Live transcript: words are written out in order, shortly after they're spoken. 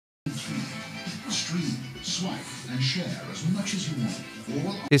Stream, swipe and share as much as you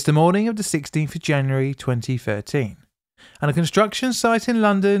want. It's the morning of the 16th of January 2013, and a construction site in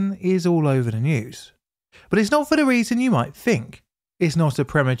London is all over the news. But it's not for the reason you might think. It's not a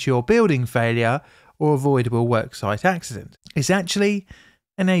premature building failure or avoidable worksite accident. It's actually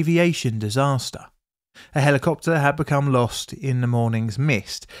an aviation disaster. A helicopter had become lost in the morning's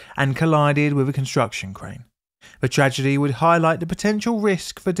mist and collided with a construction crane. The tragedy would highlight the potential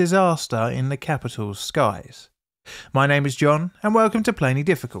risk for disaster in the capital's skies. My name is John and welcome to Plainly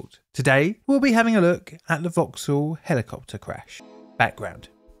Difficult. Today we'll be having a look at the Vauxhall helicopter crash. Background.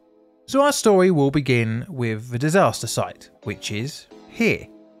 So our story will begin with the disaster site, which is here.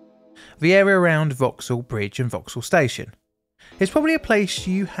 The area around Vauxhall Bridge and Vauxhall Station. It's probably a place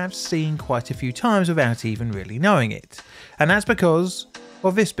you have seen quite a few times without even really knowing it, and that's because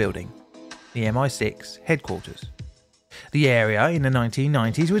of this building, the MI6 headquarters. The area in the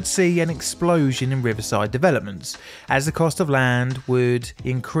 1990s would see an explosion in riverside developments as the cost of land would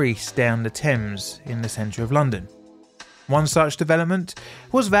increase down the Thames in the centre of London. One such development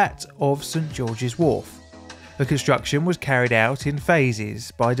was that of St George's Wharf. The construction was carried out in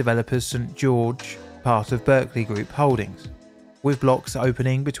phases by developers St George, part of Berkeley Group Holdings, with blocks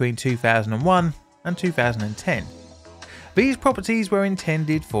opening between 2001 and 2010. These properties were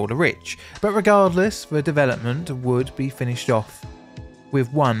intended for the rich, but regardless, the development would be finished off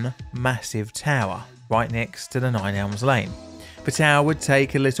with one massive tower right next to the 9 Elms Lane. The tower would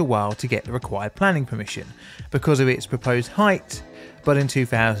take a little while to get the required planning permission because of its proposed height, but in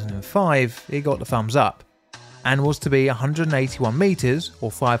 2005 it got the thumbs up and was to be 181 metres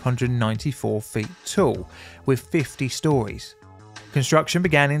or 594 feet tall with 50 stories. Construction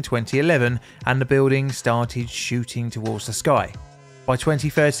began in 2011 and the building started shooting towards the sky. By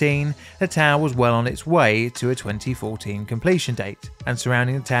 2013, the tower was well on its way to a 2014 completion date, and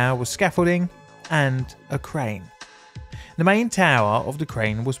surrounding the tower was scaffolding and a crane. The main tower of the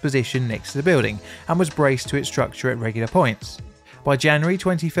crane was positioned next to the building and was braced to its structure at regular points. By January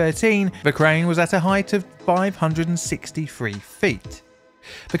 2013, the crane was at a height of 563 feet.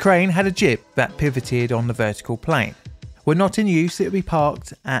 The crane had a jib that pivoted on the vertical plane. When not in use, it would be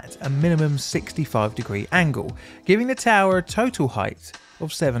parked at a minimum 65-degree angle, giving the tower a total height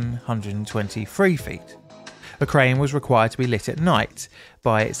of 723 feet. The crane was required to be lit at night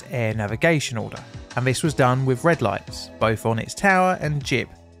by its air navigation order, and this was done with red lights, both on its tower and jib.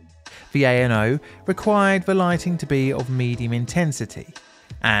 The ANO required the lighting to be of medium intensity,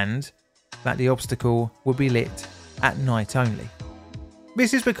 and that the obstacle would be lit at night only.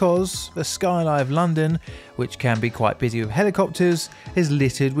 This is because the skyline of London, which can be quite busy with helicopters, is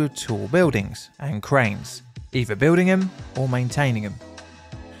littered with tall buildings and cranes, either building them or maintaining them.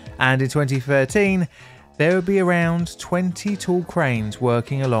 And in 2013, there would be around 20 tall cranes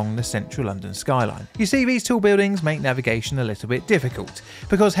working along the central London skyline. You see, these tall buildings make navigation a little bit difficult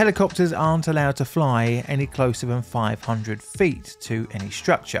because helicopters aren't allowed to fly any closer than 500 feet to any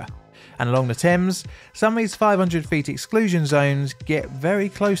structure. And along the Thames, some of these 500 feet exclusion zones get very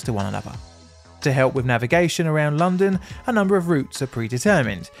close to one another. To help with navigation around London, a number of routes are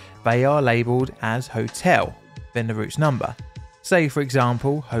predetermined. They are labelled as hotel, then the route's number. Say for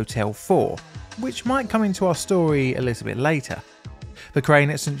example Hotel 4, which might come into our story a little bit later. The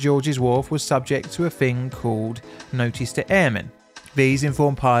crane at St George's Wharf was subject to a thing called Notice to Airmen. These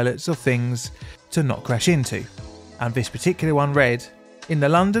inform pilots of things to not crash into, and this particular one read, "In the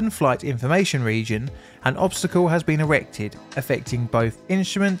London Flight Information Region, an obstacle has been erected affecting both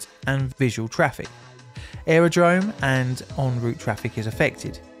instrument and visual traffic. Aerodrome and en route traffic is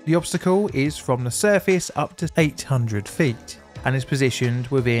affected. The obstacle is from the surface up to 800 feet and is positioned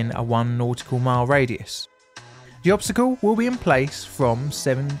within a 1 nautical mile radius. The obstacle will be in place from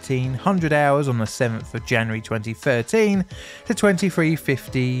 1700 hours on the 7th of January 2013 to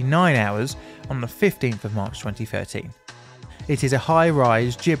 23:59 hours on the 15th of March 2013. It is a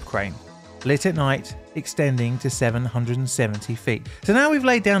high-rise jib crane, lit at night, extending to 770 feet. So now we've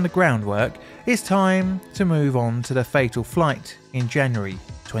laid down the groundwork, it's time to move on to the fatal flight in January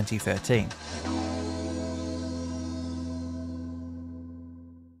 2013.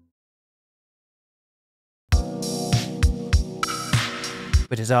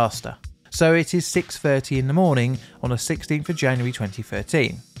 The disaster. So it is 6:30 in the morning on the 16th of January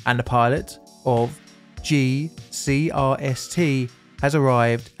 2013, and the pilot of GCRST has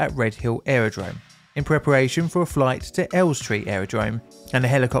arrived at Redhill Aerodrome in preparation for a flight to Elstree Aerodrome, and the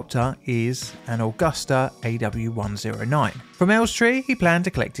helicopter is an Agusta A109. From Elstree, he planned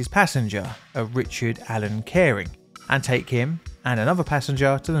to collect his passenger, a Richard Allen Caring, and take him and another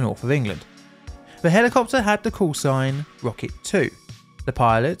passenger to the north of England. The helicopter had the call sign Rocket 2. The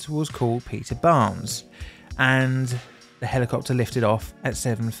pilot was called Peter Barnes, and the helicopter lifted off at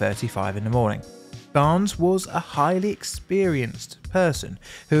 7:35 in the morning. Barnes was a highly experienced person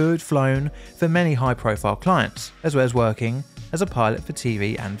who had flown for many high-profile clients, as well as working as a pilot for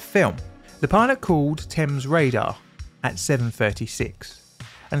TV and film. The pilot called Thames Radar at 7:36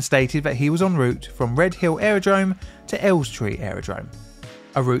 and stated that he was en route from Red Hill Aerodrome to Elstree Aerodrome.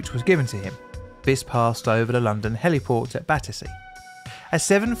 A route was given to him. This passed over the London Heliport at Battersea. At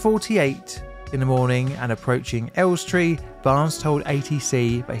 7:48 in the morning and approaching Elstree, Barnes told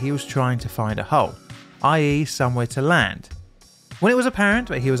ATC that he was trying to find a hole, i.e. somewhere to land. When it was apparent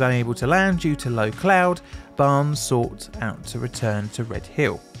that he was unable to land due to low cloud, Barnes sought out to return to Red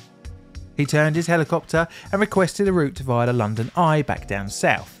Hill. He turned his helicopter and requested a route via the London Eye back down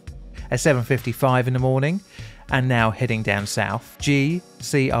south. At 7:55 in the morning, and now heading down south,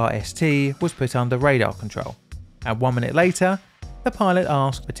 GCRST was put under radar control. And 1 minute later, the pilot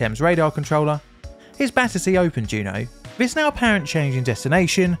asked the Thames radar controller, "Is Battersea open, Juno?" This now apparent change in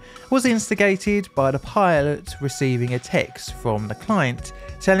destination was instigated by the pilot receiving a text from the client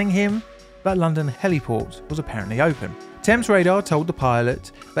telling him that London Heliport was apparently open. Thames radar told the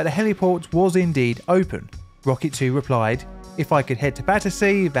pilot that the heliport was indeed open. Rocket 2 replied, "If I could head to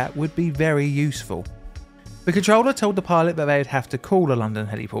Battersea, that would be very useful." The controller told the pilot that they would have to call the London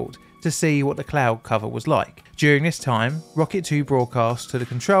Heliport to see what the cloud cover was like. During this time, Rocket 2 broadcast to the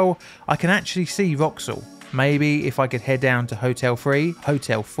control, "I can actually see Vauxhall. Maybe if I could head down to Hotel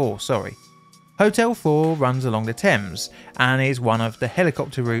 4, sorry. Hotel 4 runs along the Thames and is one of the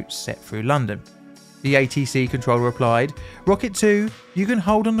helicopter routes set through London." The ATC controller replied, "Rocket 2, you can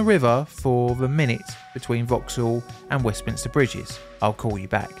hold on the river for the minute between Vauxhall and Westminster Bridges. I'll call you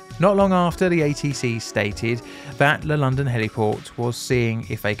back." Not long after, the ATC stated that the London Heliport was seeing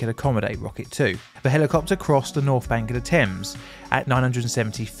if they could accommodate Rocket 2. The helicopter crossed the north bank of the Thames at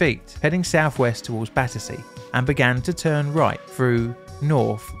 970 feet, heading southwest towards Battersea, and began to turn right through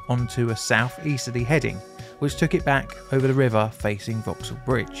north onto a southeasterly heading, which took it back over the river facing Vauxhall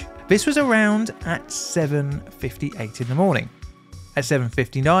Bridge. This was around at 7:58 in the morning. At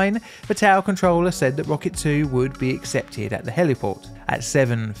 7:59, the tower controller said that Rocket 2 would be accepted at the heliport. At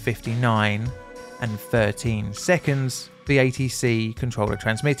 7:59 and 13 seconds, the ATC controller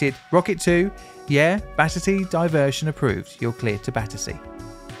transmitted, "Rocket 2, yeah, Battersea diversion approved, you're cleared to Battersea."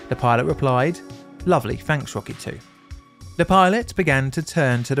 The pilot replied, "Lovely, thanks Rocket 2." The pilot began to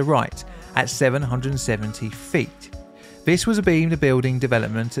turn to the right at 770 feet. This was a beamed building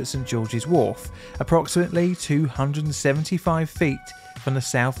development at St George's Wharf, approximately 275 feet from the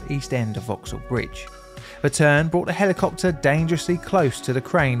southeast end of Vauxhall Bridge. The turn brought the helicopter dangerously close to the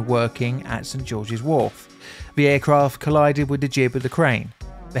crane working at St George's Wharf. The aircraft collided with the jib of the crane.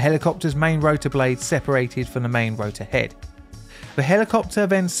 The helicopter's main rotor blade separated from the main rotor head. The helicopter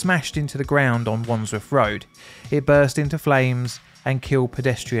then smashed into the ground on Wandsworth Road. It burst into flames and killed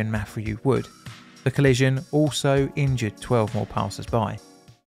pedestrian Matthew Wood. The collision also injured 12 more passers-by.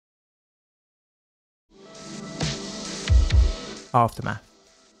 Aftermath.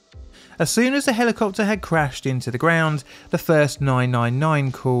 As soon as the helicopter had crashed into the ground, the first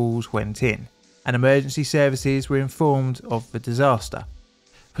 999 calls went in, and emergency services were informed of the disaster.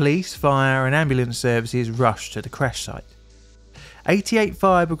 Police, fire and ambulance services rushed to the crash site. 88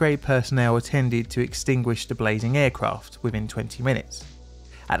 fire brigade personnel attended to extinguish the blazing aircraft within 20 minutes.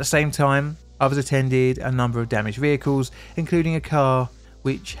 At the same time, others attended a number of damaged vehicles, including a car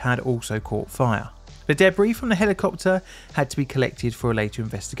which had also caught fire. The debris from the helicopter had to be collected for a later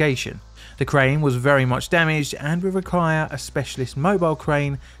investigation. The crane was very much damaged and would require a specialist mobile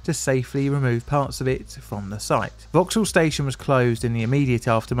crane to safely remove parts of it from the site. Vauxhall Station was closed in the immediate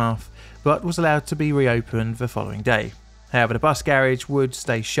aftermath, but was allowed to be reopened the following day. However, the bus garage would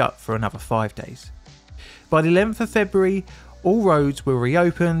stay shut for another 5 days. By the 11th of February, all roads were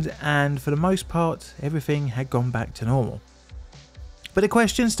reopened and for the most part everything had gone back to normal. But the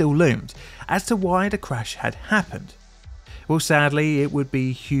question still loomed as to why the crash had happened. Well, sadly it would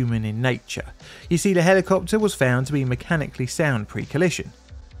be human in nature. You see, the helicopter was found to be mechanically sound pre-collision.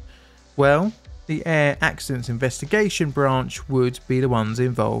 Well, the Air Accidents Investigation Branch would be the ones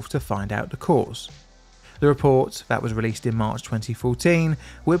involved to find out the cause. The report that was released in March 2014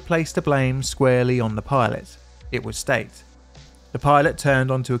 would place the blame squarely on the pilot. It would state, "The pilot turned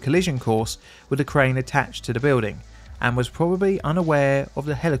onto a collision course with a crane attached to the building and was probably unaware of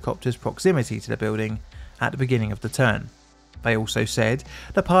the helicopter's proximity to the building at the beginning of the turn." They also said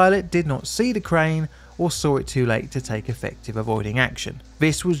the pilot did not see the crane or saw it too late to take effective avoiding action.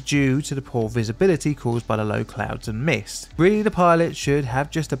 This was due to the poor visibility caused by the low clouds and mist. Really, the pilot should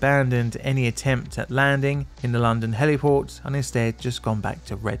have just abandoned any attempt at landing in the London Heliport and instead just gone back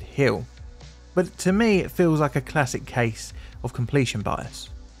to Red Hill. But to me, it feels like a classic case of completion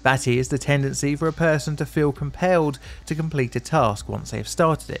bias. That is, the tendency for a person to feel compelled to complete a task once they have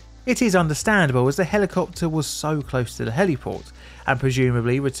started it. It is understandable, as the helicopter was so close to the heliport, and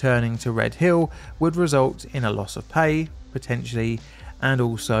presumably returning to Red Hill would result in a loss of pay, potentially, and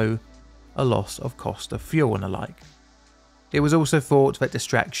also a loss of cost of fuel and the like. It was also thought that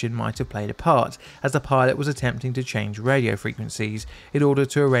distraction might have played a part, as the pilot was attempting to change radio frequencies in order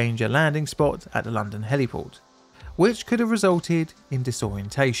to arrange a landing spot at the London Heliport, which could have resulted in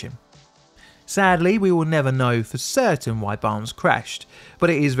disorientation. Sadly, we will never know for certain why Barnes crashed, but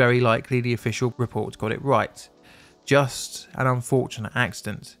it is very likely the official report got it right. Just an unfortunate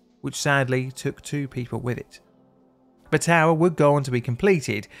accident, which sadly took 2 people with it. The tower would go on to be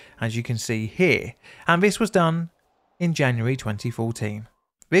completed, as you can see here, and this was done in January 2014.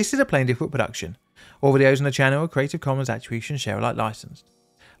 This is a Plain Difficult production. All videos on the channel are Creative Commons Attribution Share Alike licensed.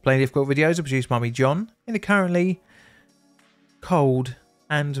 Plain Difficult videos are produced by me, John, in the currently cold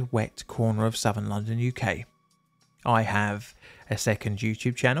and wet corner of southern London, UK. I have a second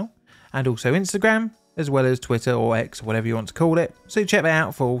YouTube channel and also Instagram, as well as Twitter or X, or whatever you want to call it, so check that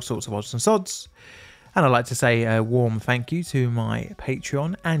out for all sorts of odds and sods. And I'd like to say a warm thank you to my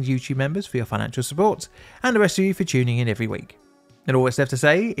Patreon and YouTube members for your financial support, and the rest of you for tuning in every week. And all that's left to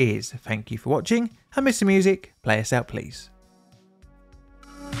say is thank you for watching, and Mr. Music, play us out please.